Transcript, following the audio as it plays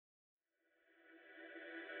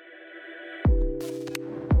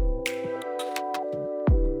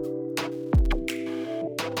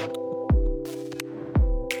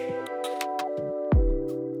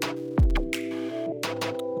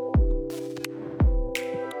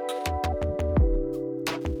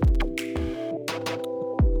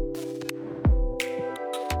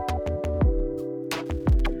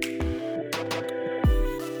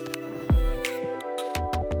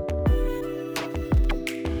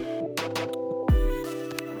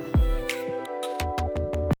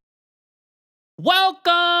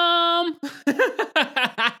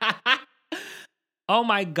Oh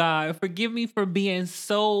my God, forgive me for being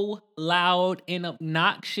so loud and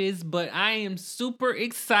obnoxious, but I am super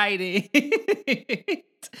excited.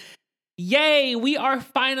 Yay, we are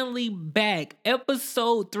finally back.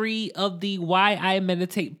 Episode 3 of the Why I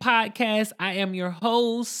Meditate podcast. I am your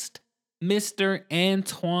host, Mr.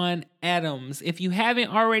 Antoine Adams. If you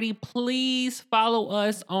haven't already, please follow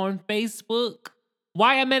us on Facebook,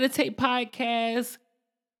 Why I Meditate Podcast,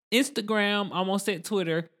 Instagram, almost at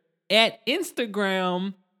Twitter, at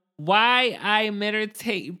Instagram, Why I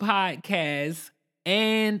Meditate Podcast,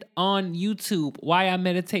 and on YouTube, Why I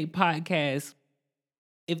Meditate Podcast.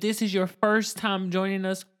 If this is your first time joining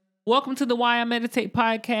us, welcome to the Why I Meditate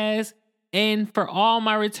Podcast. And for all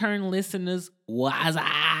my return listeners, what's up?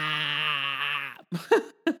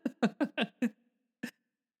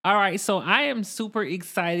 All right, so I am super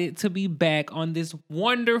excited to be back on this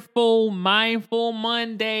wonderful Mindful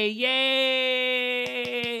Monday. Yay!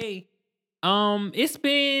 It's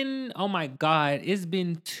been, oh my God, it's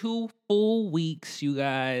been 2 full weeks, you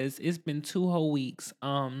guys. It's been 2 whole weeks.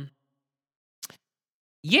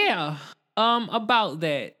 Yeah, about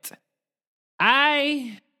that.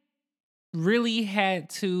 I really had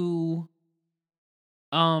to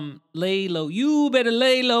lay low. You better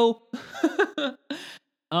lay low.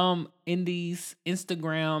 In these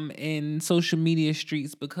Instagram and social media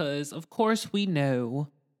streets because of course we know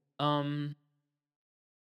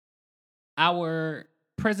our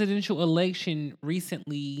presidential election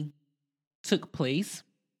recently took place.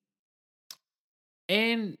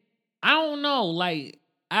 And I don't know, like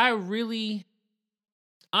I really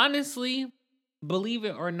honestly, believe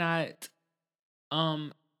it or not,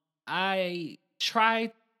 um I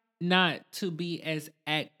try not to be as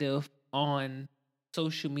active on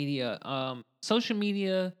social media. Social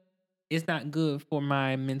media is not good for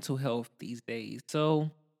my mental health these days. So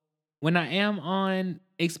when I am on,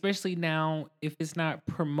 especially now, if it's not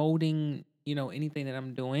promoting, anything that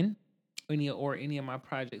I'm doing, any of my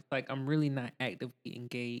projects, like I'm really not actively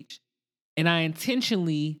engaged. And I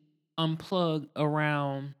intentionally unplugged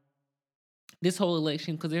around this whole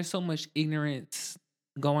election because there's so much ignorance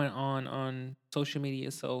going on social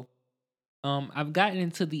media. So I've gotten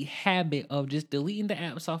into the habit of just deleting the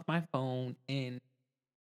apps off my phone and,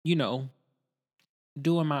 you know,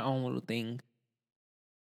 doing my own little thing.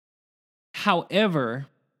 However,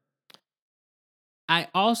 I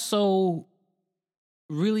also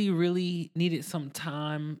really, really needed some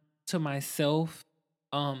time to myself.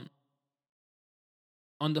 Um,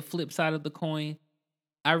 on the flip side of the coin,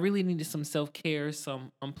 I really needed some self-care,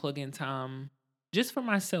 some unplugging time just for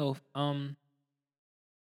myself.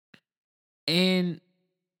 And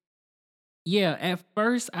yeah, at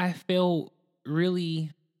first I felt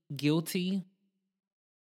really guilty,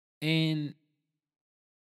 and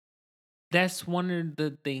that's one of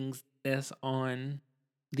the things that's on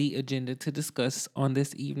the agenda to discuss on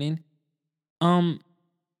this evening. Um,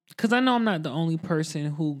 because I know I'm not the only person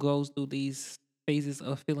who goes through these phases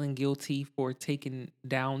of feeling guilty for taking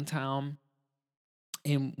downtime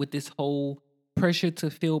and with this whole pressure to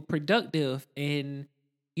feel productive and,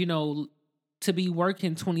 you know, to be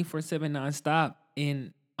working 24/7 nonstop.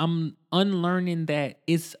 And I'm unlearning that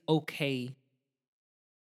it's okay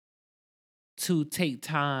to take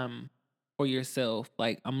time for yourself.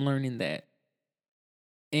 Like, I'm learning that.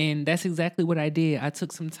 And that's exactly what I did. I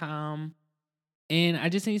took some time and I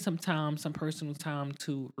just need some time, some personal time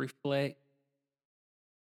to reflect.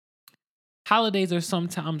 Holidays are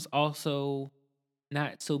sometimes also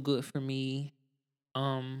not so good for me.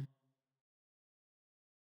 Um,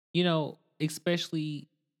 especially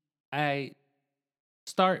I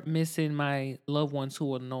start missing my loved ones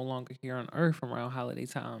who are no longer here on earth around holiday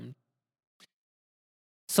time.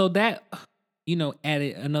 So that,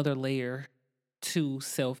 added another layer to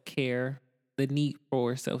self care, the need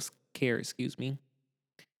for self care, excuse me.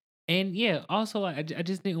 And yeah, also, I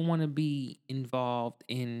just didn't want to be involved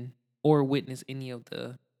in or witness any of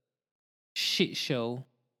the shit show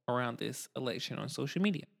around this election on social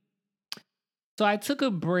media. So I took a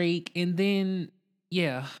break and then,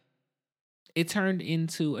 yeah, it turned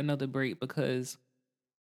into another break because,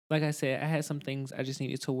 like I said, I had some things I just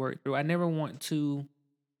needed to work through. I never want to,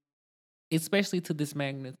 especially to this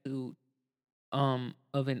magnitude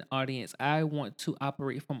of an audience, I want to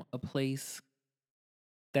operate from a place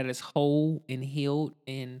that is whole and healed.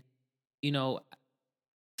 And, you know,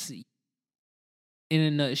 s- in a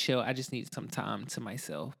nutshell, I just need some time to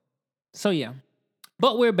myself. So yeah.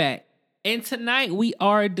 But we're back. And tonight we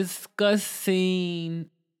are discussing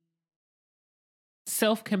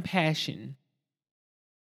self-compassion.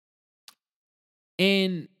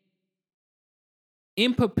 And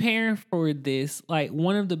in preparing for this, like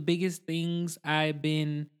one of the biggest things I've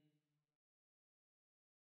been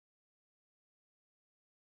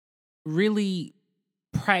really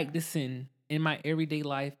practicing in my everyday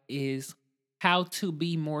life is how to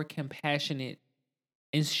be more compassionate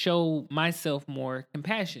and show myself more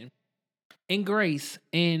compassion and grace.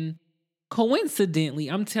 And coincidentally,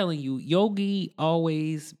 I'm telling you, Yogi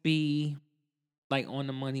always be like on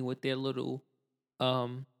the money with their little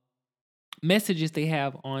um messages they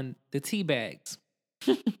have on the tea bags.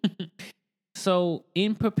 So,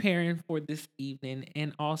 in preparing for this evening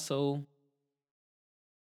and also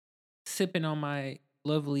sipping on my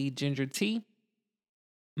lovely ginger tea,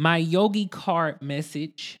 my Yogi card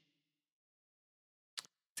message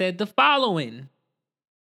said the following: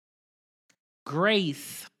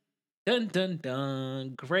 Grace. Dun dun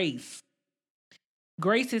dun. Grace.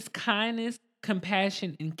 Grace is kindness,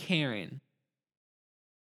 compassion, and caring.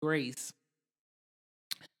 Grace.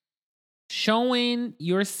 Showing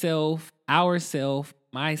yourself, ourself,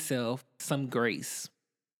 myself some grace.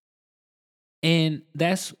 And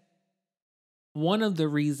that's one of the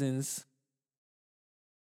reasons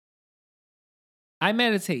I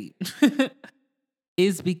meditate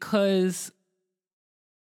is because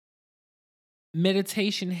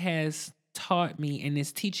meditation has taught me and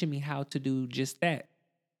is teaching me how to do just that.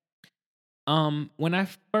 When I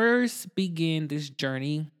first began this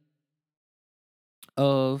journey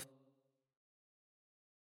of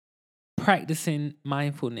practicing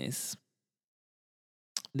mindfulness,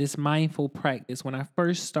 this mindful practice, when I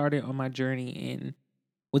first started on my journey and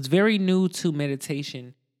was very new to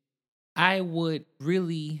meditation, I would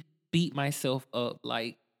really beat myself up.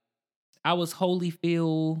 Like I was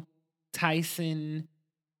Holyfield, Tyson,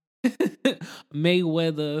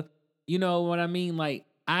 Mayweather. You know what I mean? Like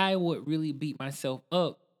I would really beat myself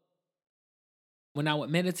up when I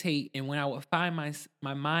would meditate and when I would find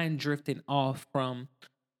my mind drifting off from,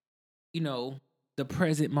 you know, the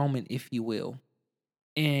present moment, if you will.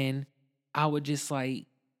 And I would just like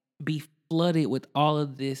be flooded with all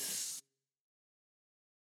of this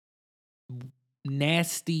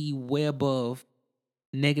nasty web of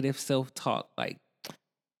negative self-talk. Like,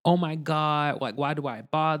 oh my God, like why do I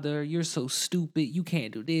bother? You're so stupid. You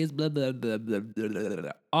can't do this, blah, blah, blah, blah, blah, blah,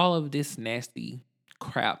 blah. All of this nasty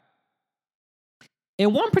crap.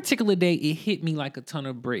 And one particular day, it hit me like a ton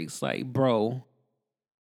of bricks. Like, bro,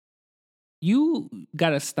 you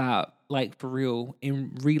gotta stop, like for real,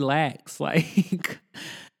 and relax. Like,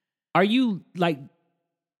 are you like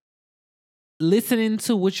listening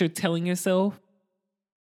to what you're telling yourself?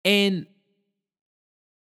 And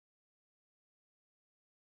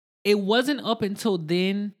it wasn't up until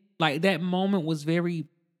then, like that moment was very,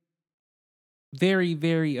 very,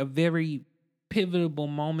 very, a very pivotal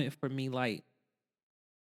moment for me, like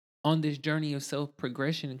on this journey of self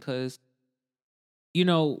progression. Cause, you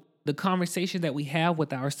know, the conversations that we have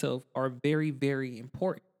with ourselves are very, very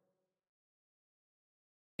important.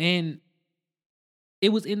 And it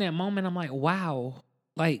was in that moment, I'm like, wow,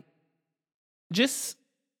 like just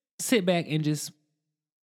sit back and just,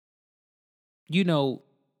 you know,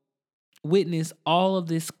 witness all of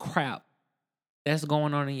this crap that's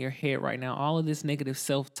going on in your head right now, all of this negative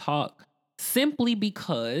self talk, simply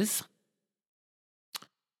because,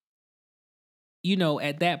 you know,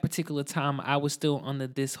 at that particular time, I was still under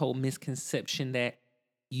this whole misconception that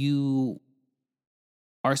you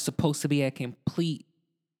are supposed to be a complete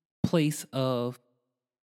place of,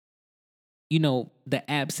 you know, the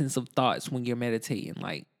absence of thoughts when you're meditating.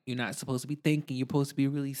 Like, you're not supposed to be thinking, you're supposed to be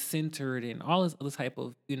really centered and all this other type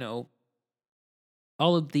of, you know,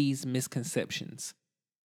 all of these misconceptions.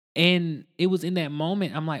 And it was in that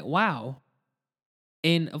moment, I'm like, wow.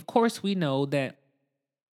 And of course, we know that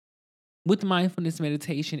with mindfulness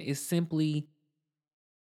meditation is simply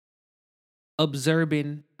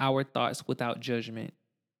observing our thoughts without judgment.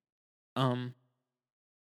 Um,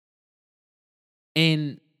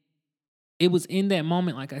 and it was in that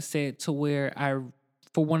moment, like I said, to where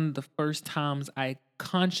for one of the first times, I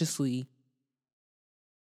consciously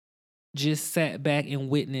just sat back and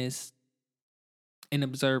witnessed and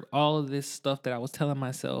observed all of this stuff that I was telling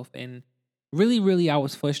myself. And really, really, I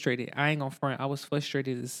was frustrated. I ain't gonna front. I was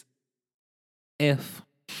frustrated as F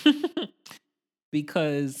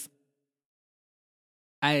because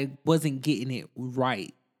I wasn't getting it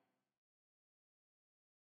right.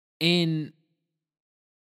 And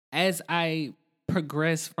as I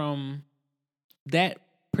progressed from that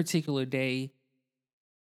particular day,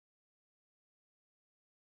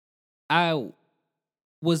 I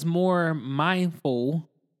was more mindful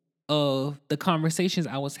of the conversations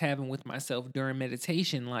I was having with myself during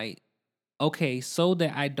meditation. Like, okay, so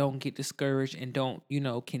that I don't get discouraged and don't,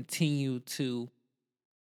 continue to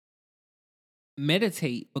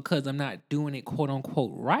meditate because I'm not doing it quote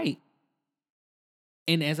unquote right.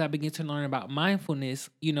 And as I begin to learn about mindfulness,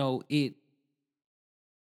 it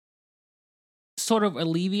sort of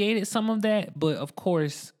alleviated some of that. But of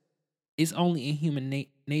course, it's only in human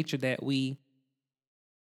nature that we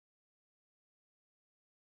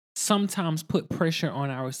sometimes put pressure on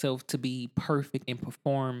ourselves to be perfect and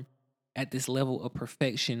perform at this level of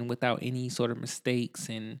perfection without any sort of mistakes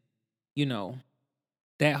and, you know,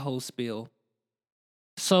 that whole spiel.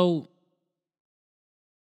 So,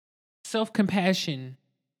 self compassion,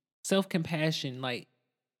 like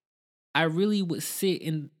I really would sit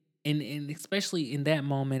and especially in that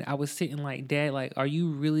moment, I was sitting like, Dad, like, are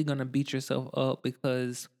you really gonna beat yourself up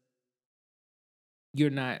because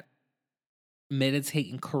you're not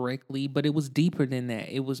meditating correctly? But it was deeper than that.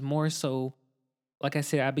 It was more so, like I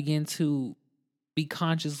said, I began to be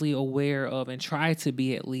consciously aware of and try to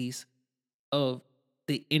be at least of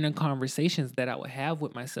the inner conversations that I would have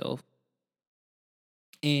with myself.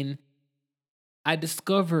 And I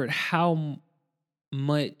discovered how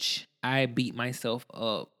much I beat myself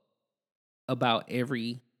up about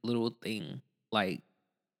every little thing. Like,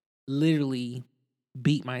 literally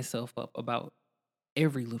beat myself up about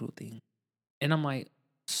every little thing. And I'm like,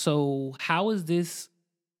 so how is this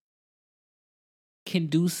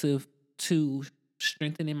conducive to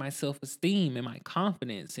strengthening my self-esteem and my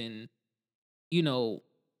confidence and, you know,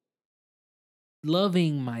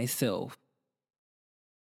 loving myself?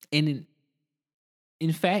 And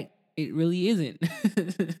in fact, it really isn't.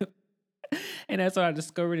 And that's what I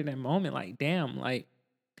discovered in that moment. Like, damn, like,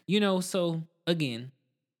 so again,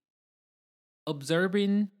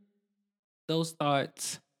 observing those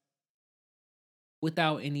thoughts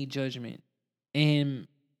without any judgment and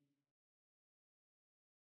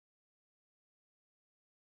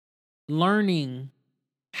learning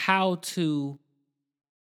how to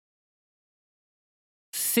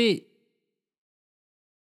sit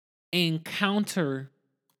and counter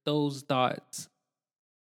those thoughts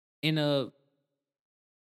in a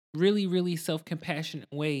really, really self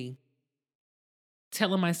compassionate way,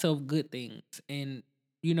 telling myself good things. And,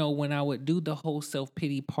 when I would do the whole self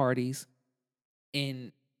pity parties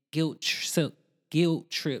and guilt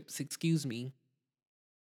trips, excuse me,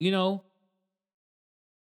 you know,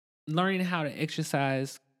 learning how to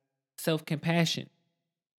exercise self compassion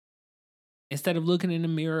instead of looking in the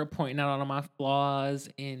mirror, pointing out all of my flaws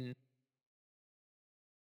and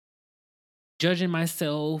judging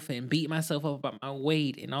myself and beating myself up about my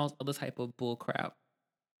weight and all other type of bull crap.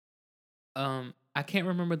 I can't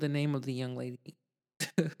remember the name of the young lady.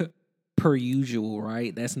 Per usual,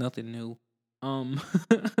 right? That's nothing new. Um,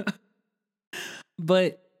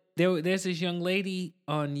 but there's this young lady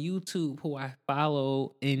on YouTube who I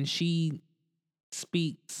follow, and she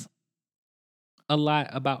speaks a lot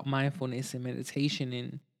about mindfulness and meditation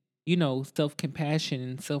and self compassion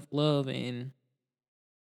and self love. And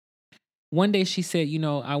one day she said,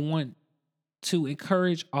 I want to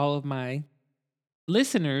encourage all of my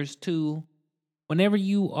listeners to, whenever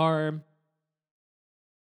you are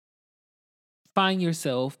find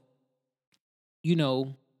yourself, you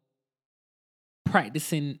know,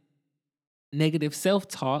 practicing negative self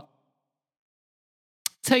talk,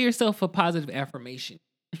 tell yourself a positive affirmation.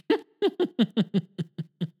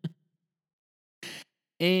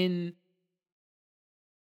 And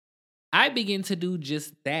I begin to do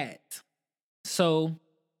just that. So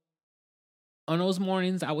on those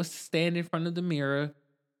mornings, I would stand in front of the mirror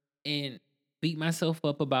and beat myself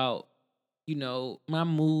up about, my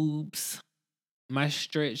moves, my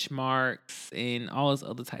stretch marks, and all this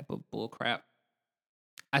other type of bull crap.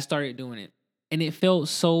 I started doing it. And it felt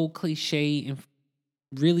so cliche and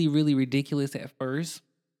really, really ridiculous at first.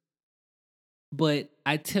 But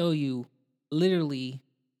I tell you, literally,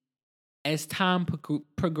 as time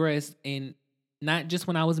progressed, and not just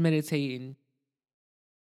when I was meditating,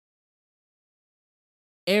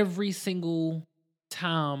 every single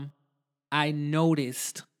time I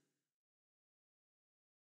noticed,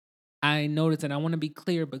 and I want to be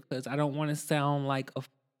clear because I don't want to sound like a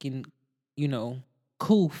fucking, you know,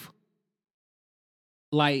 coof.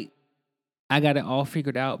 Like I got it all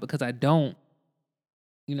figured out because I don't,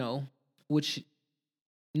 you know, which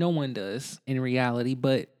no one does in reality,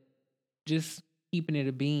 but just keeping it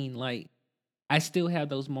a bean, like I still have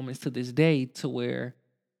those moments to this day to where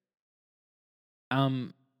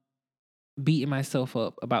I'm beating myself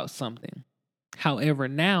up about something. However,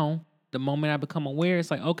 now the moment I become aware,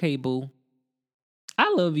 it's like, okay, boo,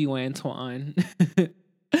 I love you, Antoine.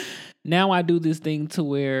 Now I do this thing to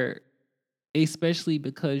where especially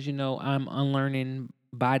because, I'm unlearning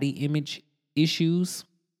body image issues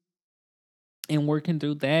and working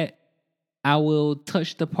through that. I will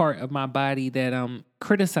touch the part of my body that I'm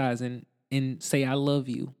criticizing and say, I love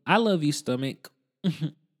you. I love you, stomach.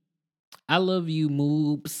 I love you,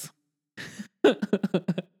 moobs.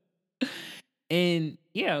 And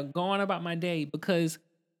yeah, go on about my day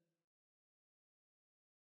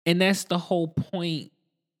and that's the whole point,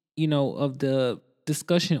 of the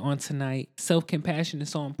discussion on tonight. Self compassion is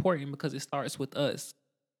so important because it starts with us.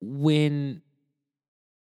 When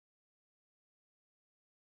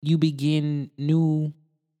you begin new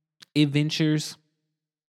adventures,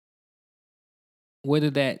 whether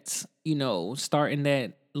that's, starting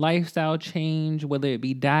that lifestyle change, whether it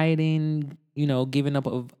be dieting, giving up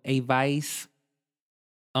of a vice,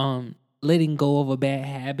 letting go of a bad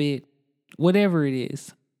habit, whatever it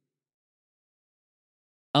is.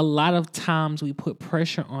 A lot of times we put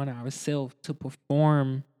pressure on ourselves to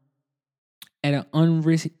perform at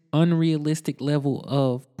an unrealistic level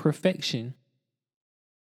of perfection.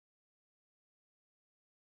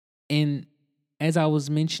 And as I was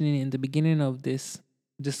mentioning in the beginning of this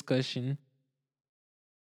discussion,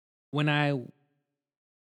 when I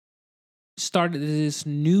started this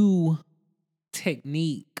new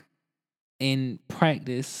technique and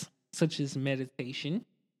practice, such as meditation,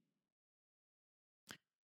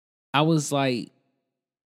 I was like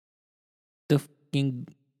the fucking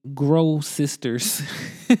Grow sisters.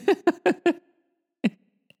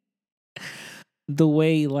 The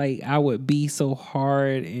way like I would be so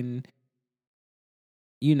hard and,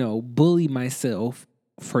 bully myself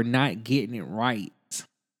for not getting it right.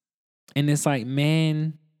 And it's like,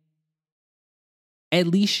 man, at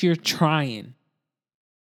least you're trying.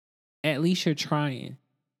 At least you're trying.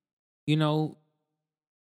 You know,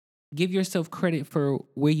 give yourself credit for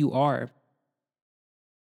where you are.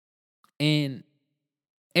 And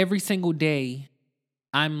every single day,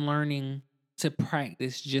 I'm learning to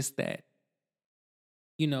practice just that.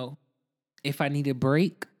 You know, if I need a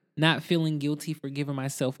break, not feeling guilty for giving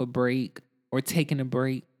myself a break or taking a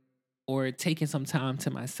break or taking some time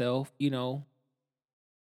to myself,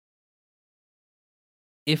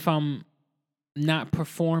 if I'm not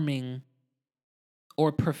performing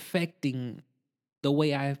or perfecting the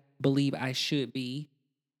way I believe I should be,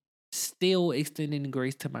 still extending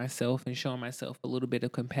grace to myself and showing myself a little bit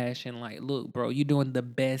of compassion. Like, look, bro, you're doing the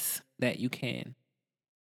best that you can.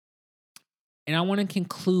 And I want to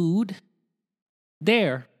conclude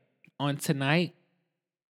there on tonight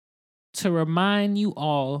to remind you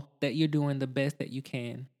all that you're doing the best that you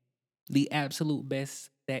can, the absolute best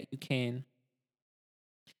that you can,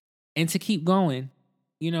 and to keep going.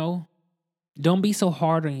 You know, don't be so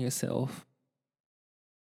hard on yourself.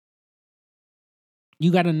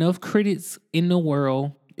 You got enough critics in the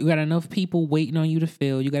world. You got enough people waiting on you to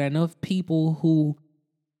fail. You got enough people who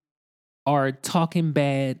are talking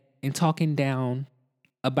bad and talking down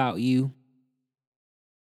about you.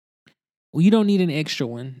 Well, you don't need an extra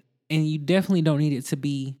one. And you definitely don't need it to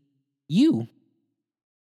be you.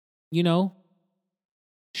 You know,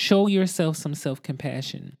 show yourself some self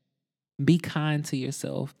compassion. Be kind to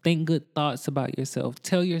yourself. Think good thoughts about yourself.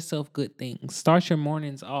 Tell yourself good things. Start your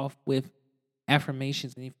mornings off with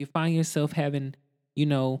affirmations. And if you find yourself having,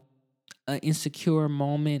 an insecure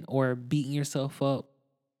moment or beating yourself up,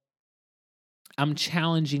 I'm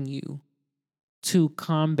challenging you to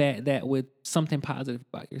combat that with something positive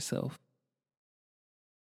about yourself.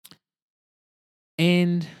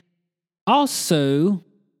 And also,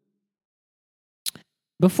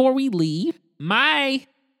 before we leave, my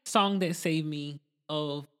song that saved me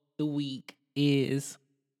of the week is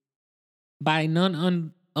by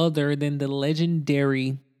other than the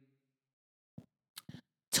legendary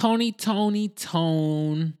Tony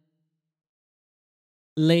Tone.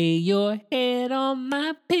 Lay your head on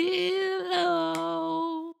my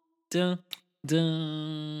pillow. Dun,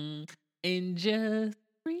 dun. And just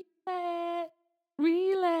relax,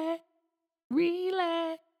 relax,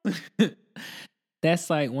 relax. That's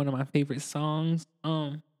like one of my favorite songs.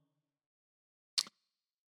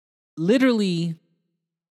 Literally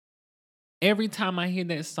every time I hear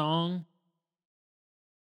that song,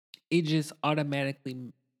 it just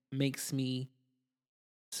automatically makes me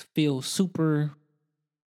feel super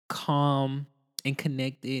calm and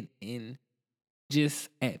connected and just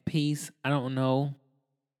at peace. I don't know.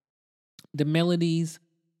 The melodies,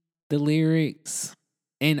 the lyrics,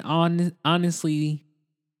 and honestly,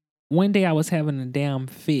 one day I was having a damn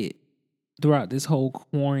fit throughout this whole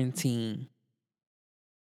quarantine.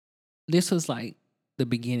 This was like the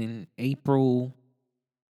beginning, April,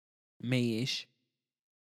 Mayish.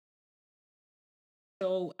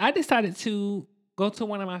 So I decided to go to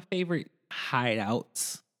one of my favorite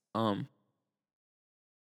hideouts. Um,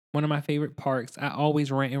 one of my favorite parks. I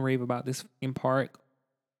always rant and rave about this fucking park.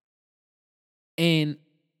 And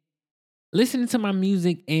listening to my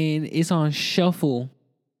music and it's on shuffle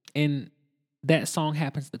and that song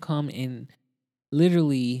happens to come and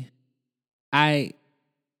literally I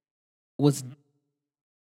was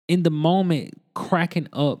in the moment cracking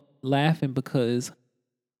up laughing because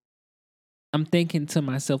I'm thinking to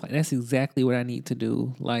myself like that's exactly what I need to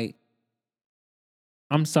do. Like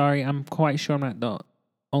I'm sorry, I'm quite sure I'm not the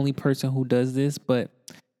only person who does this, but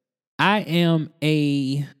I am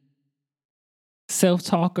a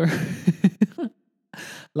self-talker.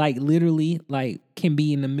 Like literally like can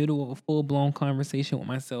be in the middle of a full-blown conversation with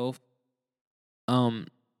myself. Um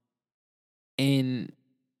and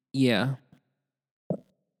yeah.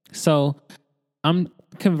 So I'm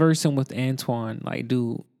conversing with Antoine, like,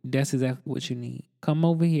 dude, that's exactly what you need. Come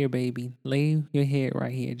over here, baby. Lay your head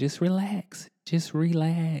right here. Just relax. Just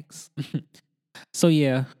relax. So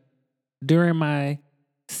yeah, during my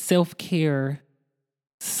self-care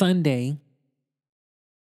Sunday,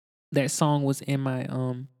 that song was in my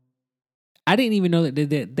I didn't even know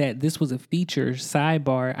that this was a feature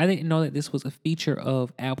sidebar. I didn't know that this was a feature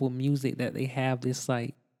of Apple Music that they have this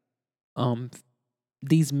like um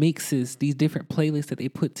these mixes, these different playlists that they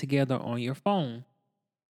put together on your phone.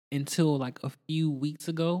 Until like a few weeks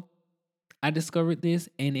ago, I discovered this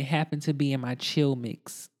and it happened to be in my chill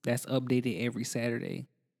mix that's updated every Saturday.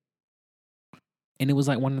 And it was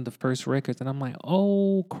like one of the first records and I'm like,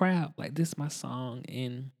 "Oh crap, like this is my song."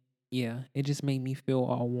 And yeah, it just made me feel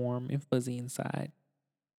all warm and fuzzy inside.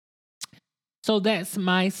 So that's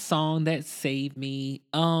my song that saved me.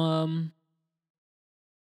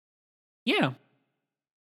 Yeah.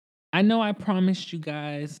 I know I promised you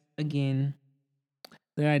guys again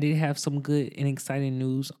that I did have some good and exciting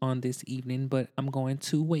news on this evening, but I'm going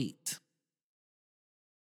to wait.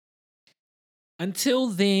 Until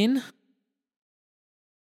then,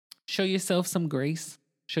 show yourself some grace,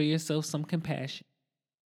 show yourself some compassion,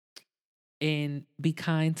 and be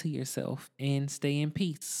kind to yourself and stay in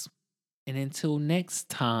peace. And until next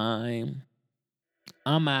time,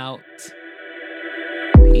 I'm out.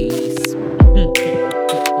 Peace.